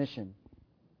for the mission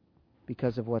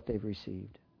because of what they've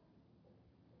received.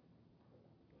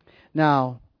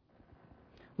 Now,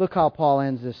 look how Paul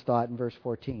ends this thought in verse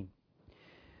 14.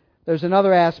 There's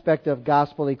another aspect of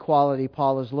gospel equality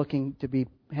Paul is looking to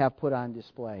have put on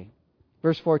display.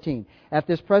 Verse 14. At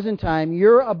this present time,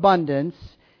 your abundance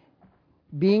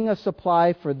being a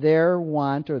supply for their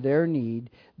want or their need,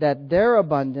 that their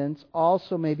abundance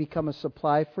also may become a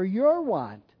supply for your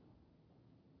want,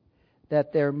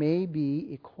 that there may be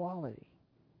equality.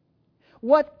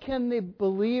 What can the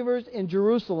believers in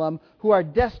Jerusalem who are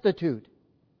destitute?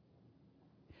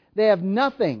 They have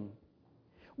nothing.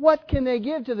 What can they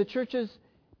give to the churches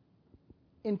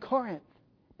in Corinth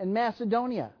and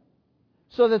Macedonia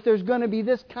so that there's going to be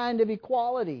this kind of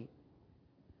equality?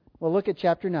 Well, look at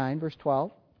chapter 9, verse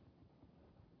 12.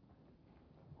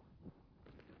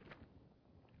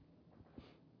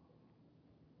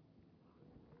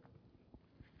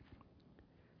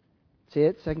 See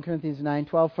it? 2 Corinthians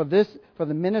 9:12. For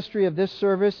the ministry of this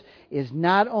service is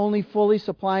not only fully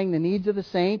supplying the needs of the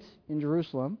saints in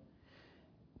Jerusalem,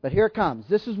 but here it comes.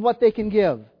 This is what they can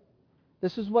give.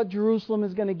 This is what Jerusalem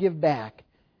is going to give back,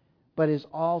 but is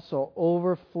also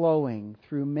overflowing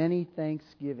through many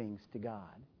thanksgivings to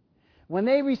God. When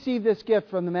they receive this gift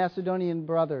from the Macedonian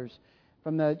brothers,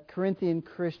 from the Corinthian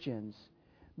Christians,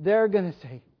 they're going to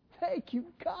say, thank you,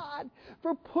 God,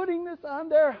 for putting this on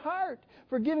their heart,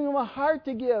 for giving them a heart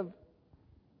to give.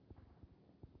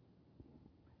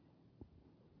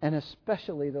 And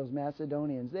especially those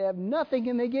Macedonians. They have nothing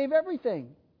and they gave everything.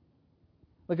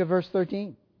 Look at verse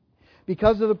 13.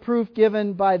 Because of the proof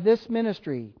given by this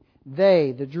ministry,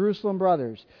 They, the Jerusalem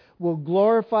brothers, will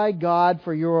glorify God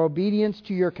for your obedience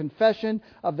to your confession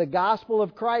of the gospel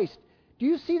of Christ. Do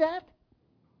you see that?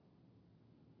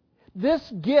 This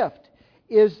gift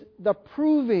is the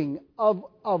proving of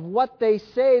what they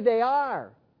say they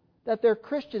are. That they're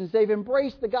Christians. They've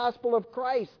embraced the gospel of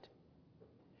Christ.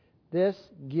 This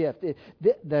gift.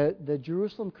 The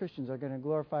Jerusalem Christians are going to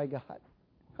glorify God.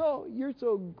 Oh, you're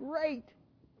so great.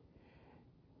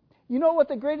 You know what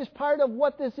the greatest part of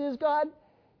what this is, God?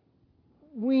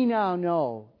 We now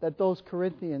know that those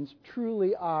Corinthians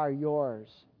truly are yours.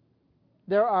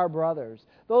 They're our brothers.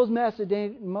 Those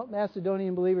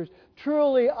Macedonian believers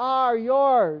truly are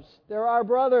yours. They're our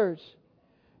brothers.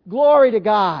 Glory to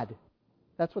God.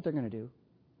 That's what they're going to do.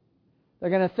 They're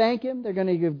going to thank Him. They're going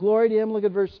to give glory to Him. Look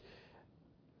at verse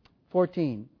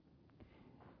 14.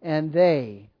 And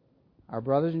they, our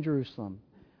brothers in Jerusalem,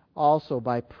 also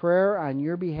by prayer on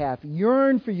your behalf,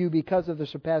 yearn for you because of the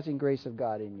surpassing grace of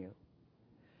God in you.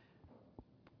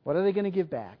 What are they going to give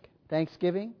back?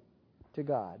 Thanksgiving to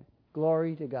God.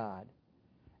 Glory to God.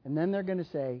 And then they're going to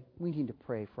say, we need to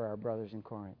pray for our brothers in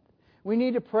Corinth. We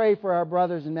need to pray for our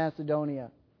brothers in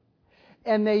Macedonia.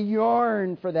 And they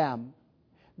yearn for them.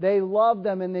 They love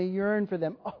them and they yearn for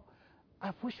them. Oh,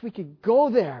 I wish we could go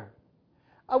there.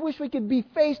 I wish we could be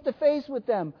face to face with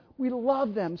them. We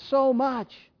love them so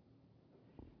much.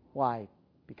 Why?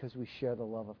 Because we share the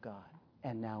love of God.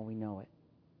 And now we know it.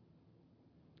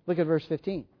 Look at verse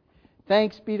 15.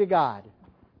 Thanks be to God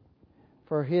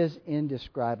for His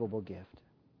indescribable gift.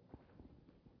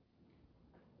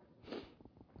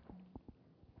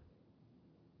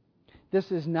 This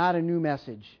is not a new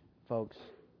message, folks.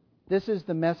 This is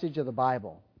the message of the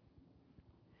Bible.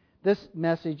 This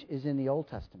message is in the Old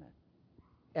Testament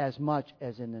as much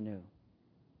as in the New.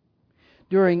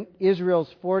 During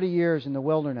Israel's 40 years in the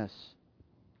wilderness,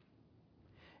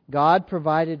 God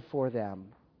provided for them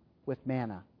with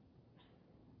manna.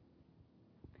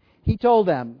 He told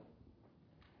them,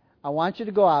 I want you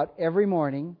to go out every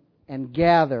morning and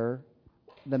gather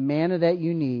the manna that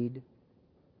you need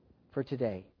for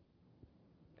today.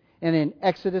 And in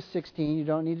Exodus 16, you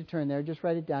don't need to turn there, just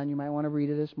write it down. You might want to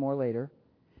read this more later.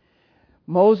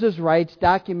 Moses writes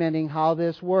documenting how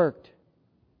this worked.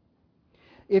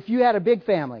 If you had a big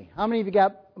family, how many of you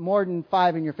got more than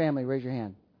 5 in your family? Raise your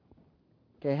hand.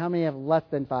 Okay, how many have less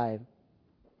than 5?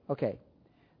 Okay.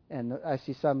 And I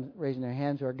see some raising their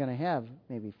hands who are going to have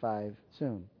maybe 5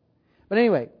 soon. But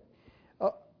anyway,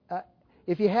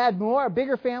 if you had a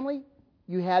bigger family,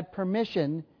 you had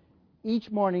permission each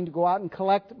morning to go out and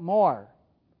collect more.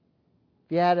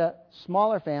 If you had a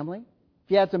smaller family,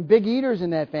 if you had some big eaters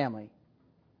in that family,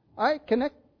 all right,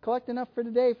 collect enough for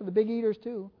today for the big eaters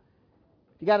too.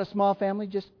 If you got a small family,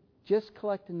 just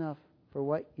collect enough for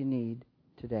what you need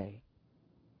today.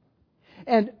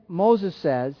 And Moses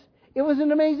says it was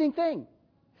an amazing thing.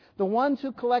 The ones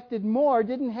who collected more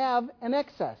didn't have an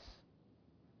excess.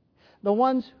 The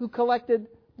ones who collected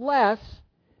less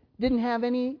didn't have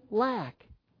any lack.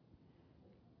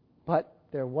 But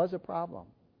there was a problem.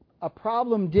 A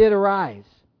problem did arise.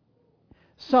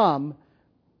 Some,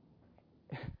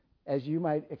 as you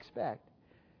might expect,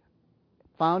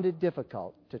 found it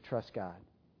difficult to trust God.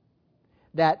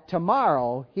 That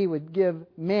tomorrow He would give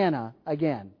manna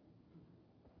again.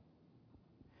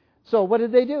 So what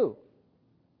did they do?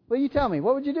 Well, you tell me.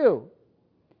 What would you do?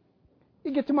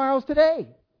 You get tomorrow's today.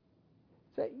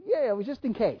 Say, yeah, it was just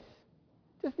in case.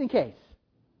 Just in case.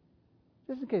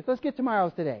 Just in case. Let's get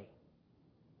tomorrow's today.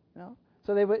 No?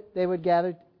 So they would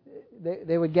gather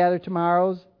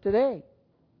tomorrow's today.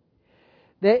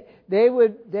 They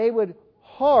would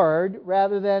hoard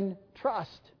rather than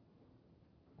trust.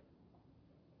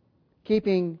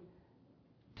 Keeping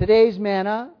today's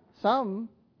manna, some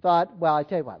thought, well, I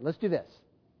tell you what, let's do this.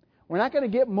 We're not going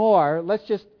to get more. Let's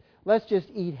just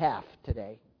eat half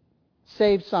today.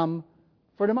 Save some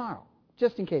for tomorrow,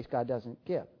 just in case God doesn't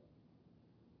give.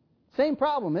 Same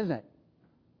problem, isn't it?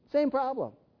 Same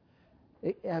problem.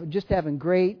 Just having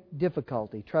great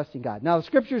difficulty trusting God. Now, the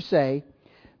Scriptures say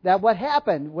that what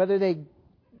happened, whether they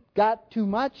got too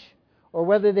much or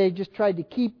whether they just tried to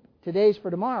keep today's for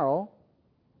tomorrow,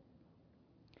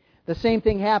 the same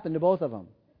thing happened to both of them.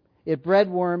 It bred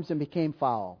worms and became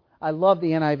foul. I love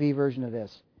the NIV version of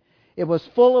this. It was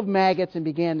full of maggots and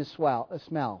began to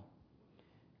smell.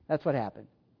 That's what happened.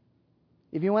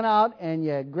 If you went out and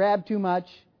you grabbed too much,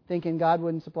 thinking God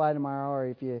wouldn't supply tomorrow, or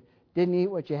if you didn't eat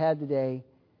what you had today,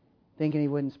 thinking He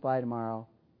wouldn't supply tomorrow,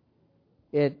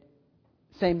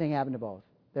 same thing happened to both.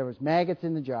 There was maggots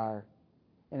in the jar,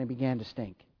 and it began to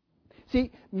stink.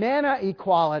 See, manna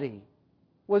equality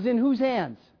was in whose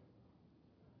hands?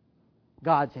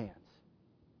 God's hands.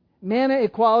 Manna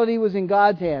equality was in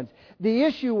God's hands. The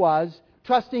issue was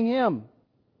trusting Him.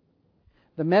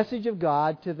 The message of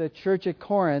God to the church at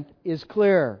Corinth is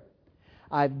clear.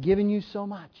 I've given you so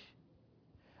much.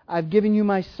 I've given you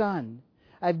my Son.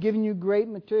 I've given you great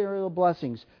material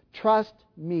blessings. Trust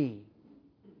me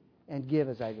and give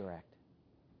as I direct.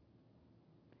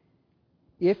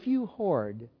 If you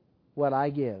hoard what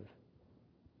I give,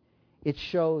 it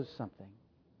shows something.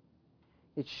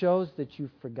 It shows that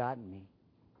you've forgotten me.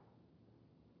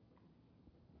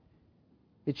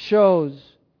 It shows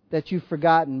that you've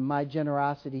forgotten my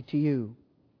generosity to you,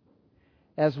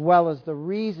 as well as the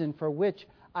reason for which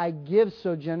I give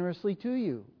so generously to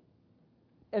you.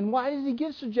 And why does He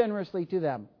give so generously to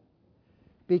them?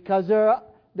 Because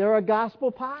they're a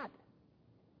gospel pot.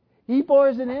 He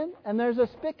pours it in, and there's a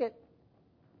spigot,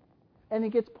 and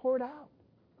it gets poured out.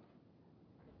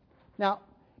 Now,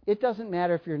 it doesn't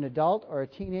matter if you're an adult or a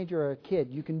teenager or a kid.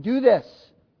 You can do this.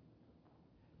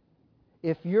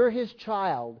 If you're His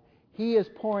child, He is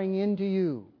pouring into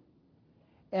you.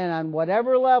 And on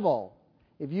whatever level,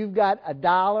 if you've got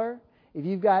 $1, if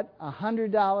you've got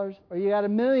 $100, or you got $1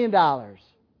 million,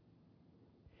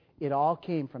 it all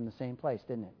came from the same place,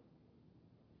 didn't it?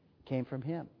 It came from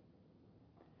Him.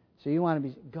 So you want to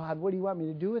be, God, what do you want me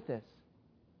to do with this?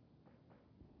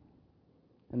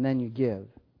 And then you give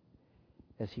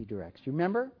as He directs. You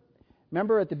remember?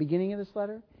 Remember at the beginning of this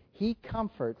letter? He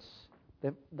comforts,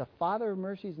 the Father of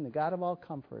mercies and the God of all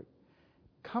comfort,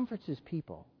 comforts His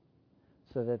people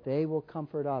so that they will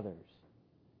comfort others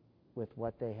with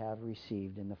what they have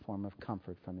received in the form of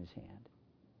comfort from His hand.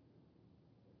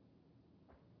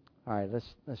 All right,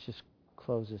 let's just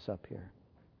close this up here.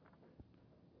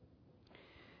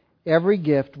 Every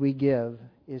gift we give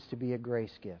is to be a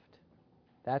grace gift.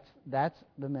 That's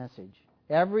the message.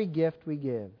 Every gift we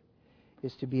give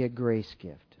is to be a grace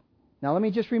gift. Now let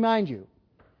me just remind you.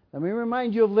 Let me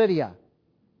remind you of Lydia.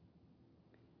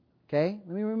 Okay?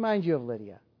 Let me remind you of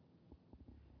Lydia.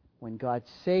 When God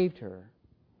saved her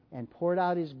and poured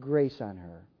out His grace on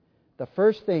her, the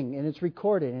first thing, and it's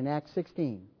recorded in Acts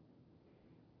 16,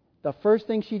 the first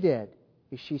thing she did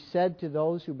is she said to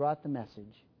those who brought the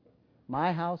message,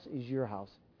 my house is your house.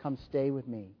 Come stay with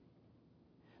me.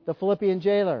 The Philippian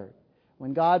jailer,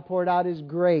 when God poured out His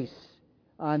grace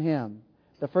on him,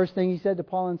 the first thing he said to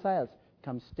Paul and Silas,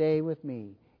 come stay with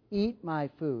me. Eat my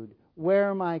food.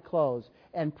 Wear my clothes.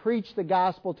 And preach the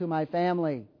gospel to my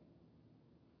family.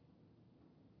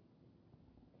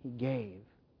 He gave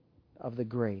of the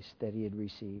grace that he had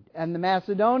received. And the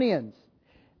Macedonians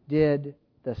did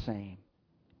the same.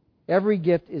 Every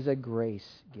gift is a grace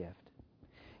gift.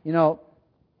 You know,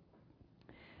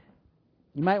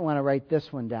 you might want to write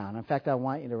this one down. In fact, I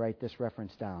want you to write this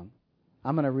reference down.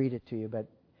 I'm going to read it to you, but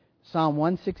Psalm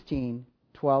 116,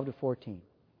 12 to 14.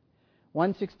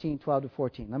 116, 12 to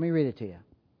 14. Let me read it to you.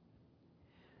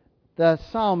 The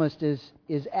psalmist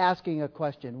is asking a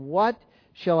question. What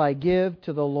shall I give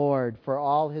to the Lord for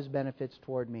all His benefits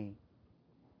toward me?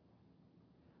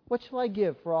 What shall I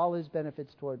give for all His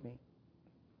benefits toward me?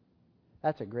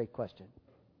 That's a great question.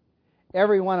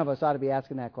 Every one of us ought to be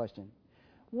asking that question.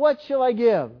 What shall I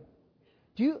give?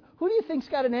 Who do you think's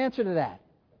got an answer to that?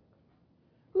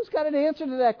 Who's got an answer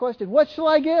to that question? What shall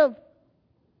I give?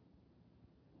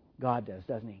 God does,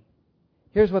 doesn't He?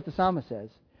 Here's what the psalmist says.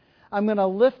 I'm going to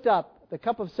lift up the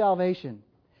cup of salvation,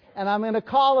 and I'm going to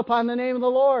call upon the name of the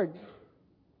Lord.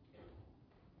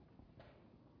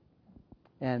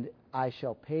 And I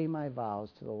shall pay my vows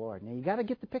to the Lord. Now, you got to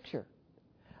get the picture.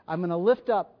 I'm going to lift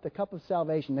up the cup of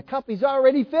salvation. The cup He's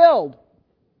already filled.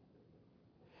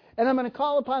 And I'm going to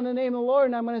call upon the name of the Lord,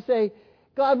 and I'm going to say,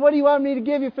 God, what do you want me to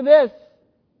give you for this?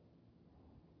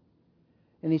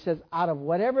 And He says, out of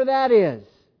whatever that is,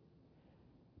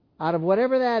 I'm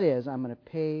going to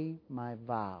pay my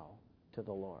vow to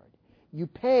the Lord. You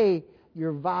pay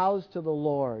your vows to the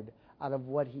Lord out of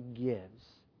what He gives.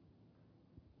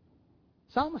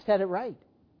 Psalmist had it right.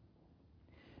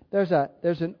 There's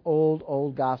an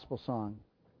old gospel song.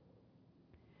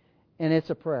 And it's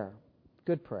a prayer.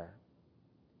 Good prayer.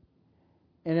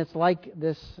 And it's like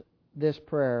this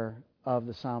prayer of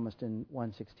the psalmist in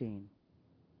 116.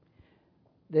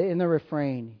 In the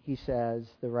refrain, the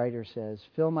writer says,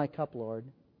 fill my cup, Lord.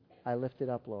 I lift it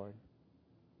up, Lord.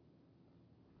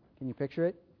 Can you picture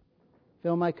it?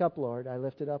 Fill my cup, Lord. I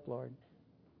lift it up, Lord.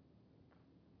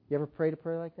 You ever prayed a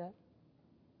prayer like that?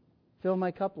 Fill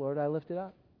my cup, Lord. I lift it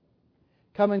up.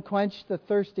 Come and quench the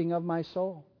thirsting of my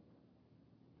soul.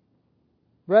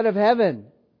 Bread of heaven,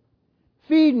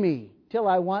 feed me till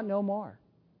I want no more.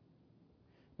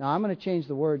 Now I'm going to change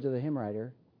the words of the hymn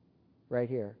writer right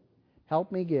here. Help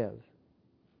me give,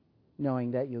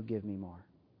 knowing that you'll give me more.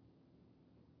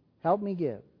 Help me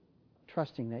give,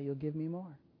 trusting that you'll give me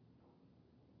more.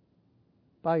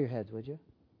 Bow your heads, would you?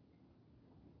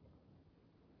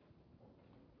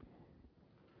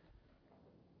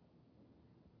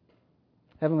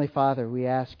 Heavenly Father, we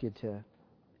ask you to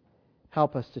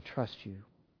help us to trust you.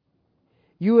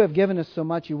 You have given us so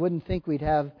much, you wouldn't think we'd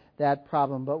have that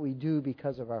problem, but we do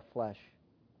because of our flesh.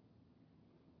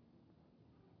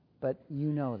 But you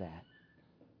know that.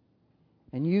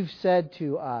 And you've said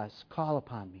to us, call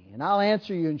upon me, and I'll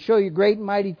answer you and show you great and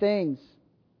mighty things.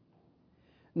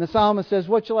 And the psalmist says,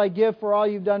 what shall I give for all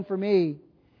you've done for me?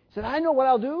 He said, I know what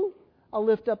I'll do. I'll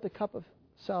lift up the cup of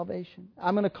salvation.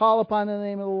 I'm going to call upon the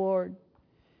name of the Lord,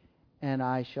 and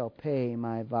I shall pay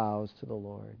my vows to the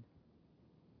Lord.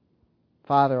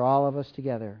 Father, all of us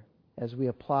together, as we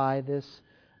apply this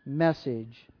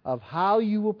message of how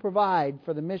you will provide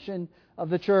for the mission of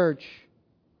the church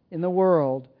in the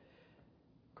world,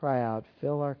 cry out,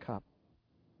 fill our cup.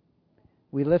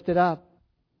 We lift it up.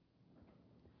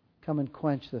 Come and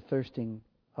quench the thirsting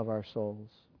of our souls.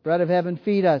 Bread of heaven,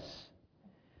 feed us.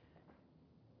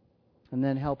 And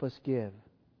then help us give,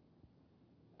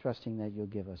 trusting that you'll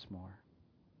give us more.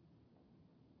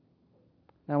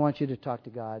 Now I want you to talk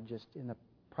to God just in the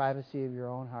privacy of your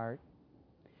own heart.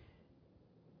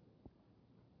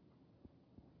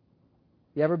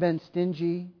 You ever been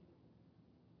stingy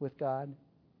with God?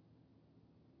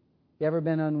 You ever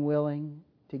been unwilling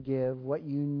to give what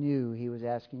you knew He was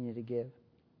asking you to give?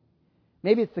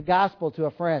 Maybe it's the gospel to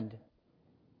a friend,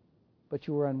 but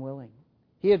you were unwilling.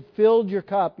 He had filled your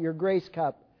cup, your grace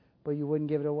cup, but you wouldn't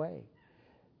give it away.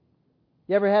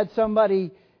 You ever had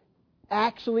somebody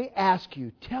actually ask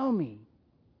you, tell me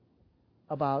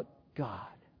about God?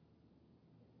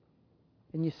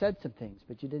 And you said some things,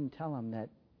 but you didn't tell them that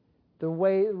the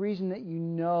reason that you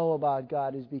know about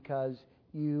God is because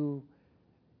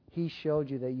He showed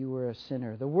you that you were a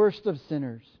sinner, the worst of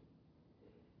sinners.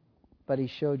 But He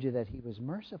showed you that He was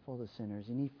merciful to sinners,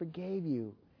 and He forgave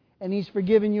you. And He's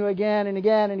forgiven you again and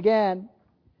again and again.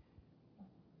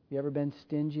 You ever been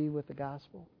stingy with the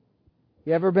gospel?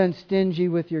 You ever been stingy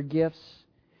with your gifts?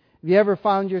 Have you ever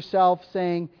found yourself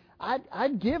saying,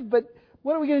 I'd give, but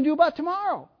what are we going to do about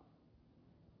tomorrow?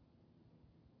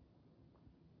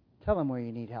 Tell them where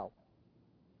you need help.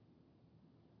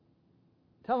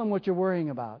 Tell them what you're worrying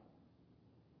about.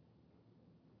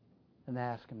 And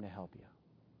ask Him to help you.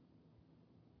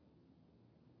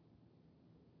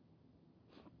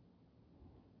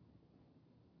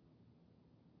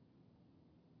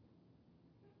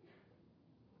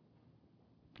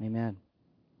 Amen.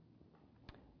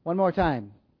 One more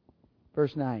time.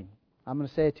 Verse 9. I'm going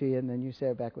to say it to you and then you say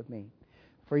it back with me.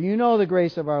 For you know the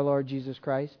grace of our Lord Jesus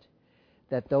Christ,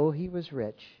 that though He was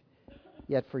rich,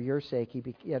 yet for your sake He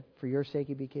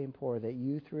became poor, that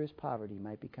you through His poverty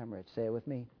might become rich. Say it with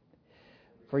me.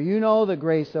 For you know the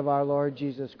grace of our Lord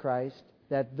Jesus Christ,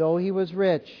 that though He was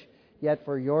rich, yet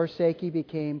for your sake He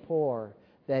became poor,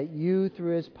 that you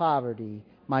through His poverty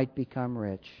might become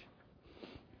rich.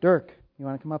 Dirk, you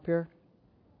want to come up here?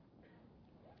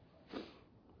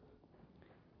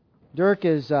 Dirk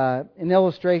is an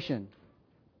illustration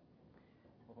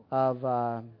of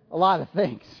a lot of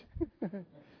things.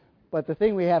 But the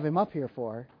thing we have him up here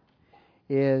for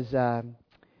is, I'm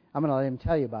going to let him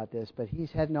tell you about this, but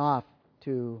he's heading off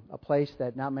to a place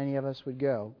that not many of us would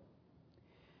go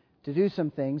to do some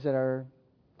things that are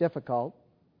difficult.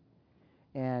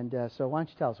 And so why don't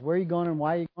you tell us, where are you going and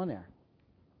why are you going there?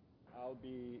 I'll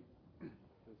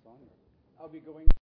be going